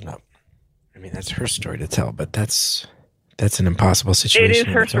wife holding up? I mean, that's her story to tell, but that's an impossible situation. It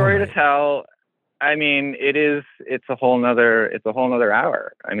is her story to tell. I mean, it's a whole nother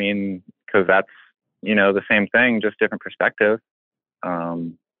hour. I mean, because that's, the same thing, just different perspective.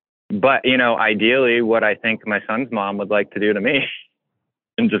 But, ideally what I think my son's mom would like to do to me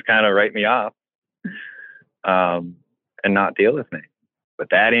and just kind of write me off, and not deal with me.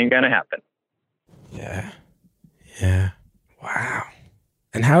 But that ain't going to happen. Yeah. Yeah. Wow.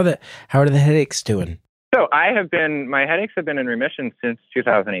 And how are the headaches doing? So my headaches have been in remission since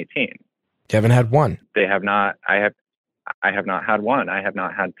 2018. You haven't had one? They have not. I have not had one. I have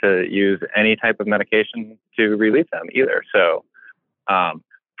not had to use any type of medication to relieve them either. So,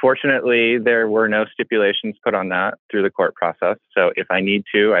 fortunately, there were no stipulations put on that through the court process. So if I need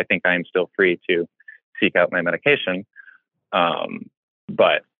to, I think I am still free to seek out my medication.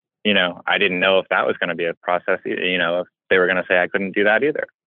 But, I didn't know if that was going to be a process, if they were going to say I couldn't do that either.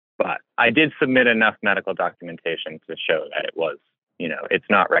 But I did submit enough medical documentation to show that it was, it's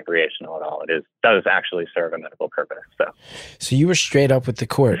not recreational at all. Does actually serve a medical purpose. So you were straight up with the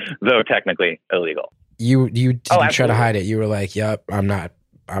court, though technically illegal. You didn't try to hide it. You were like, "Yep, I'm not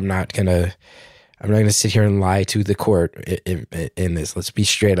gonna sit here and lie to the court in this. Let's be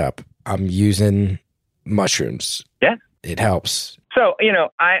straight up. I'm using mushrooms. Yeah, it helps." So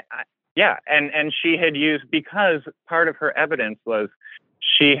and she had used, because part of her evidence was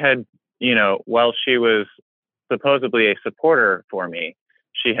she had, while she was supposedly a supporter for me,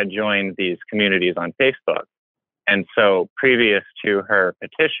 she had joined these communities on Facebook. And so previous to her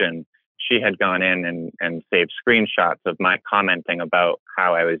petition, she had gone in and saved screenshots of my commenting about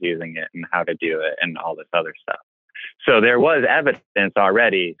how I was using it and how to do it and all this other stuff. So there was evidence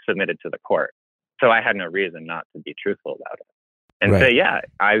already submitted to the court. So I had no reason not to be truthful about it. And say,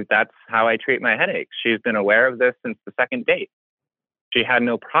 that's how I treat my headaches. She's been aware of this since the second date. She had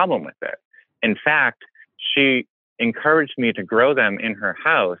no problem with it. In fact, she encouraged me to grow them in her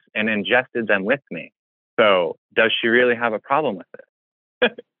house and ingested them with me. So does she really have a problem with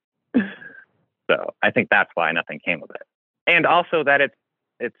it? So I think that's why nothing came of it. And also that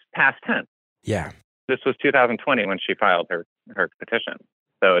it's past tense. Yeah. This was 2020 when she filed her petition.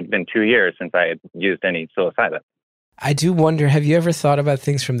 So it'd been 2 years since I had used any psilocybin. I do wonder, have you ever thought about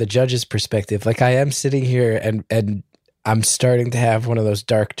things from the judge's perspective? Like, I am sitting here and I'm starting to have one of those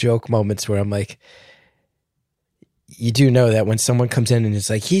dark joke moments where I'm like, you do know that when someone comes in and it's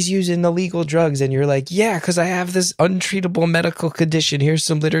like, he's using illegal drugs, and you're like, yeah, because I have this untreatable medical condition. Here's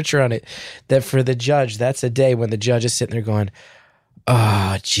some literature on it. That for the judge, that's a day when the judge is sitting there going,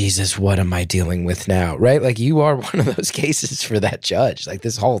 oh, Jesus, what am I dealing with now? Right? Like, you are one of those cases for that judge, like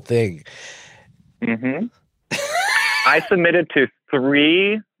this whole thing. Mm-hmm. I submitted to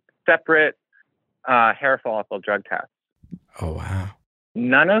 3 separate hair follicle drug tests. Oh, wow.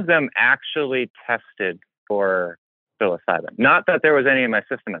 None of them actually tested for psilocybin. Not that there was any in my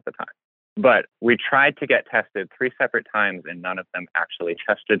system at the time, but we tried to get tested 3 separate times, and none of them actually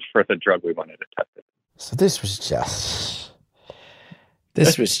tested for the drug we wanted to test it. So this was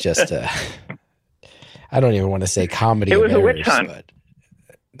just a, I don't even want to say comedy. It was of a errors, witch hunt.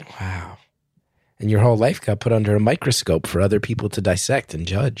 But, wow. And your whole life got put under a microscope for other people to dissect and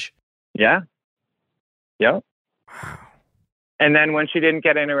judge. Yeah. Yep. Wow. And then when she didn't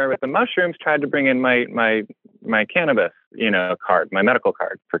get anywhere with the mushrooms, tried to bring in my cannabis, card, my medical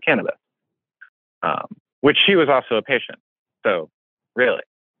card for cannabis, which she was also a patient. So really,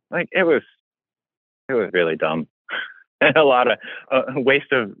 like, it was really dumb. And a lot of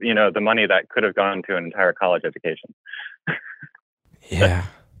waste of, the money that could have gone to an entire college education. Yeah.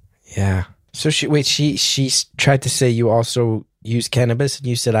 Yeah. So she tried to say you also use cannabis, and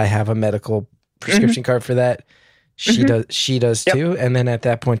you said, I have a medical prescription card for that. She does Yep. too. And then at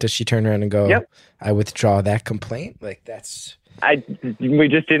that point, does she turn around and go, Yep. I withdraw that complaint? Like, we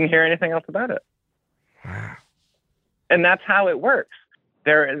just didn't hear anything else about it. Wow. And that's how it works.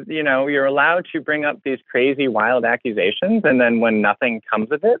 You're allowed to bring up these crazy, wild accusations, and then when nothing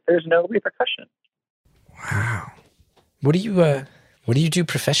comes of it, there's no repercussion. Wow. What do What do you do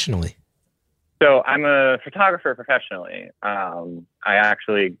professionally? So I'm a photographer professionally. I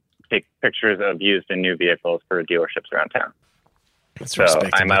actually take pictures of used and new vehicles for dealerships around town. That's So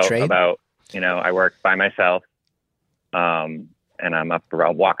I'm out trade. about, I work by myself, and I'm up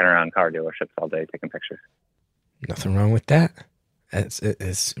around walking around car dealerships all day taking pictures. Nothing wrong with that.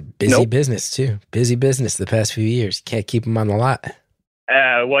 It's busy business too. Busy business the past few years. Can't keep them on the lot.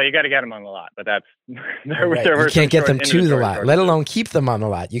 Well, you got to get them on the lot, but that's right. You can't get them to the lot, let alone keep them on the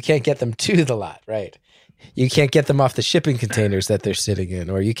lot. You can't get them to the lot, right? You can't get them off the shipping containers that they're sitting in,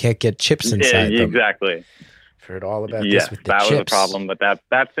 or you can't get chips inside them. Exactly. I've heard all about this with the that chips. Was a problem, but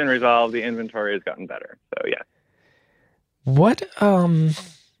that's been resolved. The inventory has gotten better. So yeah. What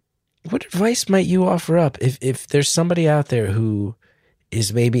advice might you offer up if there's somebody out there who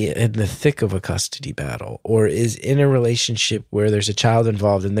is maybe in the thick of a custody battle or is in a relationship where there's a child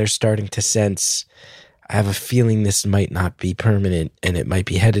involved and they're starting to sense, I have a feeling this might not be permanent and it might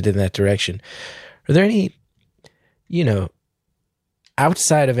be headed in that direction. Are there any,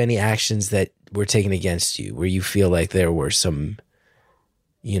 outside of any actions that were taken against you where you feel like there were some,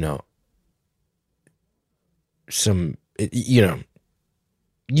 you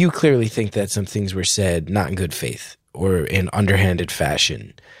clearly think that some things were said not in good faith or in underhanded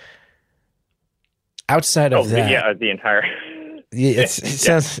fashion. Outside of that, the entire. It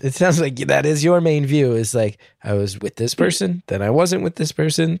sounds like that is your main view. Is like I was with this person, then I wasn't with this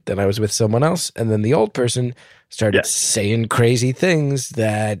person, then I was with someone else, and then the old person started saying crazy things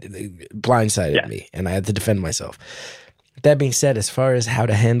that blindsided me, and I had to defend myself. That being said, as far as how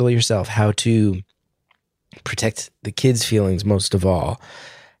to handle yourself, how to protect the kids' feelings most of all,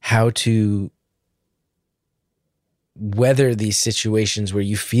 how to weather these situations where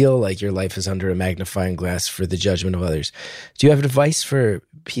you feel like your life is under a magnifying glass for the judgment of others. Do you have advice for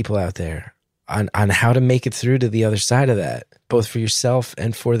people out there on how to make it through to the other side of that, both for yourself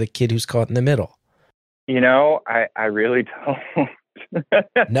and for the kid who's caught in the middle? I really don't.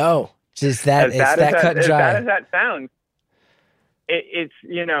 No, just that it's that cut and dry. As bad as that sounds,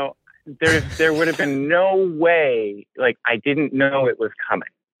 there would have been no way, like I didn't know it was coming,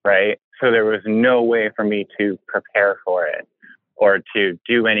 right? So there was no way for me to prepare for it or to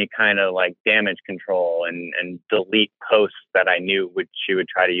do any kind of like damage control and delete posts that I knew she would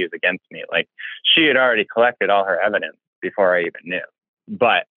try to use against me. Like she had already collected all her evidence before I even knew.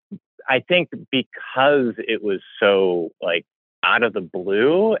 But I think because it was so like out of the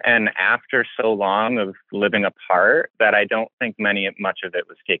blue and after so long of living apart that I don't think much of it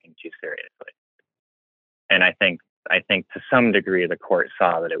was taken too seriously. And I think to some degree the court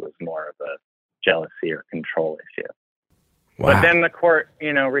saw that it was more of a jealousy or control issue. Wow. But then the court,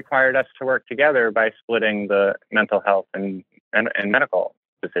 required us to work together by splitting the mental health and medical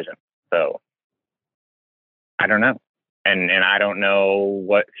decision. So I don't know. And I don't know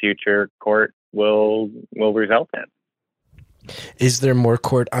what future court will result in. Is there more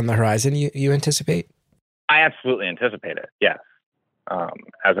court on the horizon you anticipate? I absolutely anticipate it. Yes.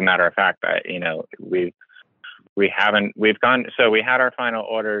 As a matter of fact, we had our final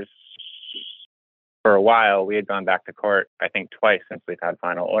orders for a while. We had gone back to court, I think twice since we've had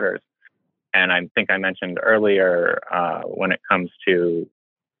final orders. And I think I mentioned earlier, when it comes to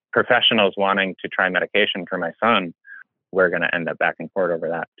professionals wanting to try medication for my son, we're going to end up back in court over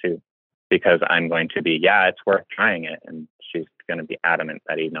that too, because I'm going to be, it's worth trying it. And she's going to be adamant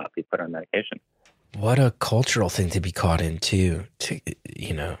that he not be put on medication. What a cultural thing to be caught in too,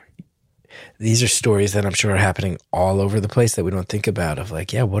 these are stories that I'm sure are happening all over the place that we don't think about of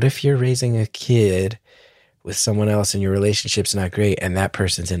like, what if you're raising a kid with someone else and your relationship's not great and that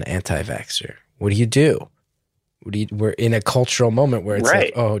person's an anti-vaxxer? What do you do? We're in a cultural moment where it's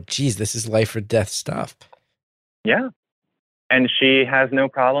like, oh, geez, this is life or death stuff. Yeah. And she has no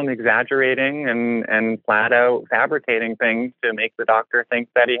problem exaggerating and flat out fabricating things to make the doctor think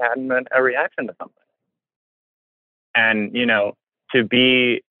that he had a reaction to something. And, to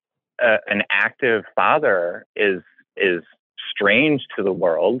be an active father is strange to the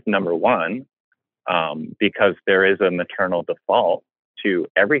world, number one, because there is a maternal default to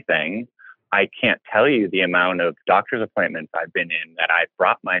everything. I can't tell you the amount of doctor's appointments I've been in that I've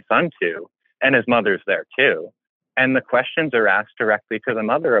brought my son to, and his mother's there too. And the questions are asked directly to the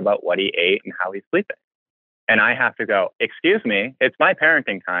mother about what he ate and how he's sleeping. And I have to go, excuse me, it's my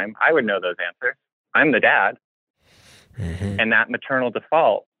parenting time. I would know those answers. I'm the dad. Mm-hmm. And that maternal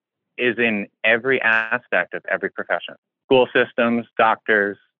default is in every aspect of every profession. School systems,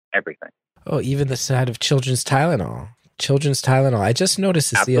 doctors, everything. Oh, even the side of children's Tylenol. I just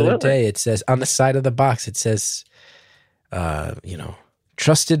noticed this the other day. It says on the side of the box, it says,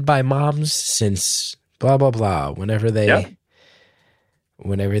 trusted by moms since blah, blah, blah. Whenever they,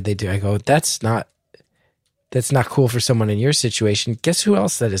 whenever they do, I go, that's not cool for someone in your situation. Guess who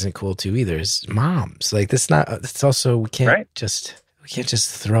else that isn't cool to either is moms. Like that's also, we can't just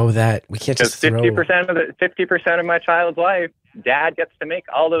throw that. We can't just throw 50% of my child's life, dad gets to make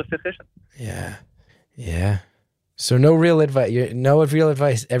all those decisions. Yeah. Yeah. So no real advice. No real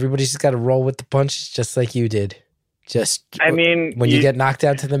advice. Everybody's just got to roll with the punches, just like you did. When you get knocked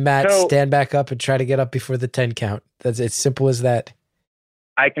down to the mat, stand back up and try to get up before the 10 count. That's as simple as that.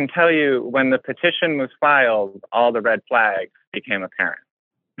 I can tell you, when the petition was filed, all the red flags became apparent.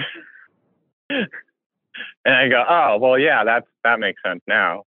 And I go, oh, well, yeah, that makes sense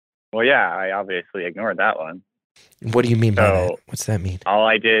now. Well, yeah, I obviously ignored that one. What do you mean by that? What's that mean? All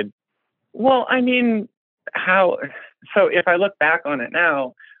I did, well, I mean, so if I look back on it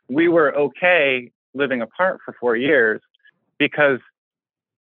now, we were okay living apart for 4 years because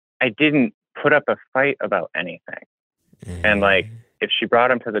I didn't put up a fight about anything. And like, if she brought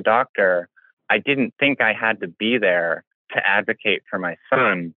him to the doctor, I didn't think I had to be there to advocate for my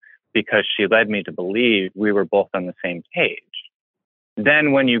son because she led me to believe we were both on the same page.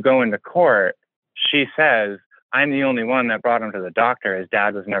 Then when you go into court, she says, I'm the only one that brought him to the doctor. His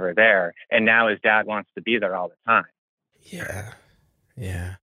dad was never there. And now his dad wants to be there all the time. Yeah.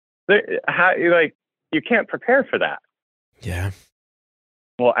 Yeah. You can't prepare for that. Yeah.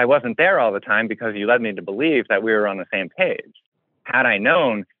 Well, I wasn't there all the time because you led me to believe that we were on the same page. Had I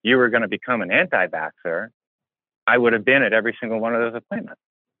known you were going to become an anti-vaxxer, I would have been at every single one of those appointments.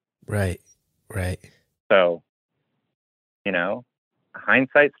 Right. So,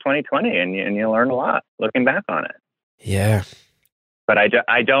 hindsight's 20/20, and you learn a lot looking back on it. Yeah. But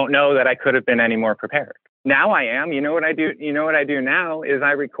I don't know that I could have been any more prepared. Now I am. You know what I do? You know what I do now is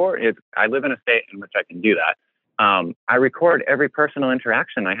I record. I live in a state in which I can do that. I record every personal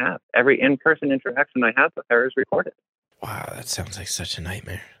interaction I have. Every in-person interaction I have with her is recorded. Wow, that sounds like such a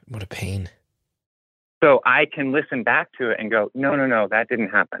nightmare. What a pain. So I can listen back to it and go, no, that didn't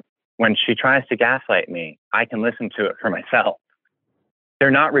happen. When she tries to gaslight me, I can listen to it for myself.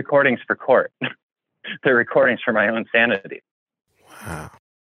 They're not recordings for court. They're recordings for my own sanity. Wow.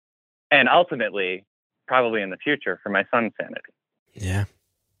 And ultimately, probably in the future, for my son's sanity. Yeah,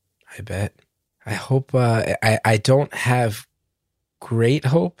 I bet. I hope, I don't have great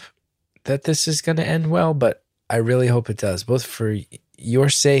hope that this is going to end well, but I really hope it does, both for your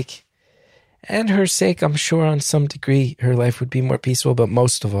sake and her sake. I'm sure on some degree her life would be more peaceful, but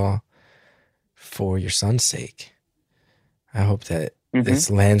most of all, for your son's sake. I hope that this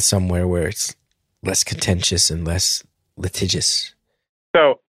lands somewhere where it's less contentious and less litigious.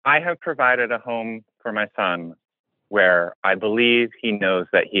 So I have provided a home for my son where I believe he knows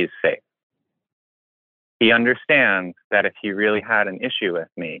that he's safe. He understands that if he really had an issue with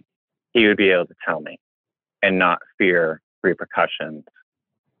me, he would be able to tell me and not fear repercussions.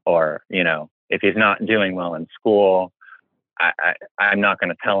 Or, if he's not doing well in school, I'm not going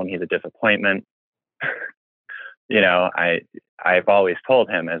to tell him he's a disappointment. I've always told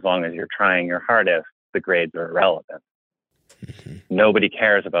him, as long as you're trying your hardest, the grades are irrelevant. Nobody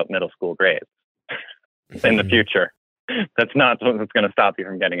cares about middle school grades in the future. That's not what's going to stop you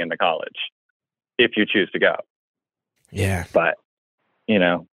from getting into college if you choose to go. Yeah. But,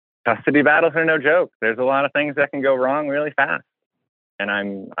 custody battles are no joke. There's a lot of things that can go wrong really fast. And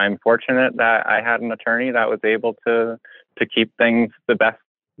I'm fortunate that I had an attorney that was able to keep things the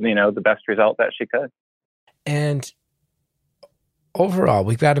best result that she could. And overall,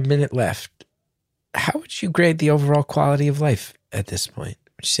 we've got a minute left. How would you grade the overall quality of life at this point?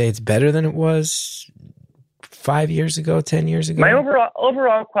 Would you say it's better than it was 5 years ago, 10 years ago? My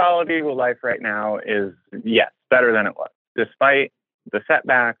overall quality of life right now is, yes, better than it was. Despite the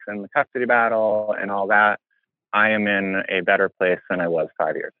setbacks and the custody battle and all that, I am in a better place than I was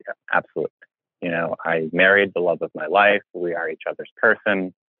 5 years ago. Absolutely. I married the love of my life. We are each other's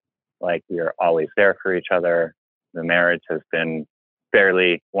person. Like, we are always there for each other. The marriage has been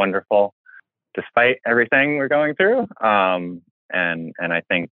fairly wonderful, despite everything we're going through. And I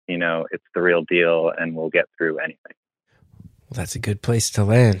think, it's the real deal, and we'll get through anything. Well, that's a good place to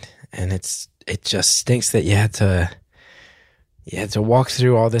land. And it just stinks that you had to walk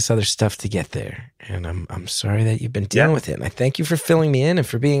through all this other stuff to get there. And I'm sorry that you've been dealing with it. And I thank you for filling me in and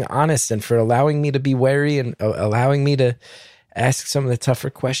for being honest and for allowing me to be wary and allowing me to ask some of the tougher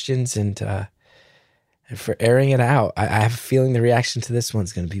questions and for airing it out. I have a feeling the reaction to this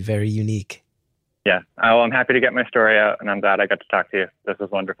one's going to be very unique. Yeah. Well, I'm happy to get my story out, and I'm glad I got to talk to you. This was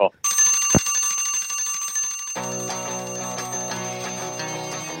wonderful.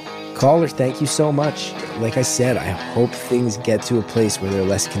 Caller, thank you so much. Like I said, I hope things get to a place where they're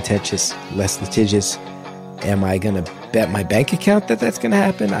less contentious, less litigious, Am I going to bet my bank account that that's going to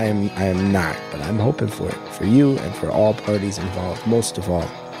happen? I am not, but I'm hoping for it, for you and for all parties involved, most of all,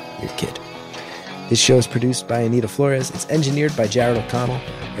 your kid. This show is produced by Anita Flores. It's engineered by Jared O'Connell.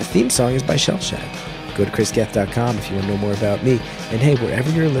 Our theme song is by Shellshag. Go to chrisgeth.com if you want to know more about me. And hey,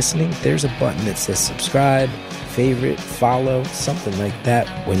 wherever you're listening, there's a button that says subscribe, favorite, follow, something like that.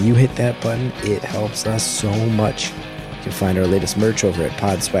 When you hit that button, it helps us so much. You can find our latest merch over at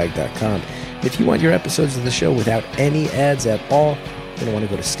podswag.com. If you want your episodes of the show without any ads at all, you're going to want to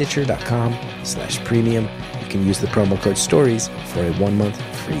go to stitcher.com/premium. You can use the promo code STORIES for a 1-month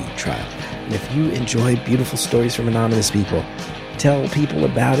free trial. And if you enjoy beautiful stories from anonymous people, tell people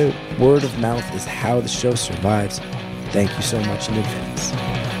about it. Word of mouth is how the show survives. Thank you so much in advance.